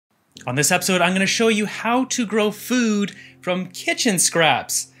On this episode, I'm going to show you how to grow food from kitchen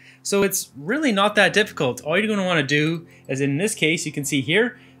scraps. So it's really not that difficult. All you're going to want to do, as in this case, you can see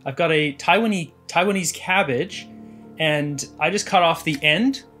here, I've got a Taiwanese cabbage, and I just cut off the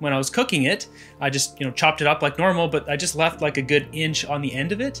end when I was cooking it. I just, chopped it up like normal, but I just left like a good inch on the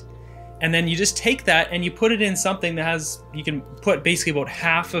end of it. And then you just take that and you put it in something that has, you can put basically about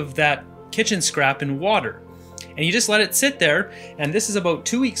half of that kitchen scrap in water. And you just let it sit there, and this is about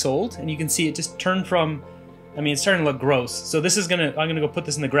 2 weeks old, and you can see it just turned from, it's starting to look gross. So this is I'm gonna go put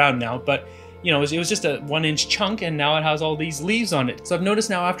this in the ground now, but it was just a 1-inch chunk, and now it has all these leaves on it. So I've noticed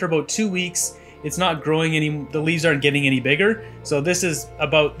now after about 2 weeks, it's not growing the leaves aren't getting any bigger. So this is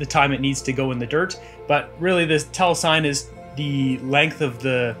about the time it needs to go in the dirt. But really this tell sign is the length of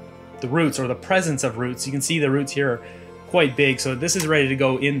the roots, or the presence of roots. You can see the roots here are quite big, so this is ready to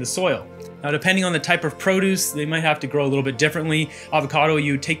go in the soil. Now, depending on the type of produce, they might have to grow a little bit differently. Avocado,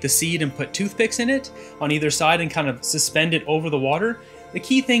 you take the seed and put toothpicks in it on either side and kind of suspend it over the water. The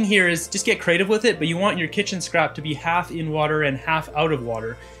key thing here is just get creative with it, but you want your kitchen scrap to be half in water and half out of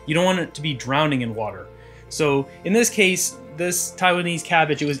water. You don't want it to be drowning in water. So in this case, this Taiwanese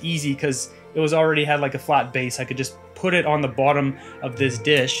cabbage, it was easy because it was already had like a flat base. I could just put it on the bottom of this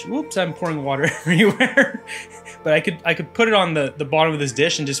dish. Whoops, I'm pouring water everywhere. But I could put it on the bottom of this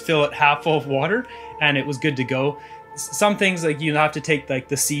dish and just fill it half full of water, and it was good to go. Some things, like, you have to take like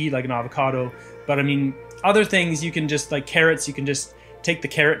the seed, like an avocado, but other things you can just, like carrots, you can just take the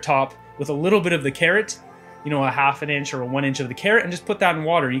carrot top with a little bit of the carrot, a 1/2 inch or a 1 inch of the carrot, and just put that in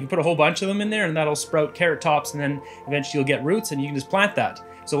water. You can put a whole bunch of them in there, and that'll sprout carrot tops, and then eventually you'll get roots, and you can just plant that.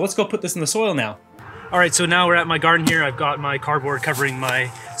 So let's go put this in the soil now. All right, so now we're at my garden here. I've got my cardboard covering my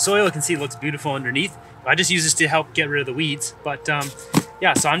soil. You can see it looks beautiful underneath. I just use this to help get rid of the weeds. But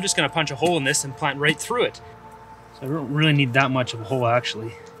yeah, so I'm just gonna punch a hole in this and plant right through it. So I don't really need that much of a hole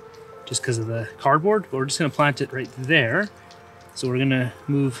actually, just because of the cardboard, but we're just gonna plant it right there. So we're gonna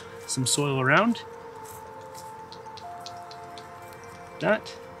move some soil around.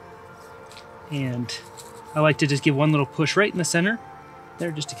 That. And I like to just give one little push right in the center there,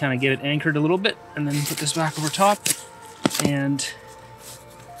 just to kind of get it anchored a little bit, and then put this back over top. And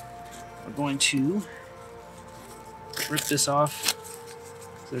we're going to rip this off.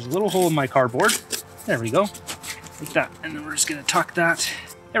 So there's a little hole in my cardboard. There we go, like that. And then we're just gonna tuck that.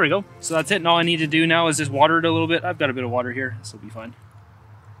 There we go. So that's it, and all I need to do now is just water it a little bit. I've got a bit of water here, this will be fine.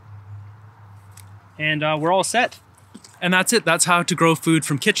 And we're all set. And that's it. That's how to grow food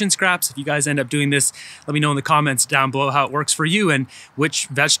from kitchen scraps. If you guys end up doing this, let me know in the comments down below how it works for you and which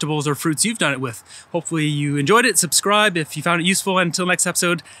vegetables or fruits you've done it with. Hopefully you enjoyed it. Subscribe if you found it useful. And until next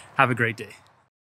episode, have a great day.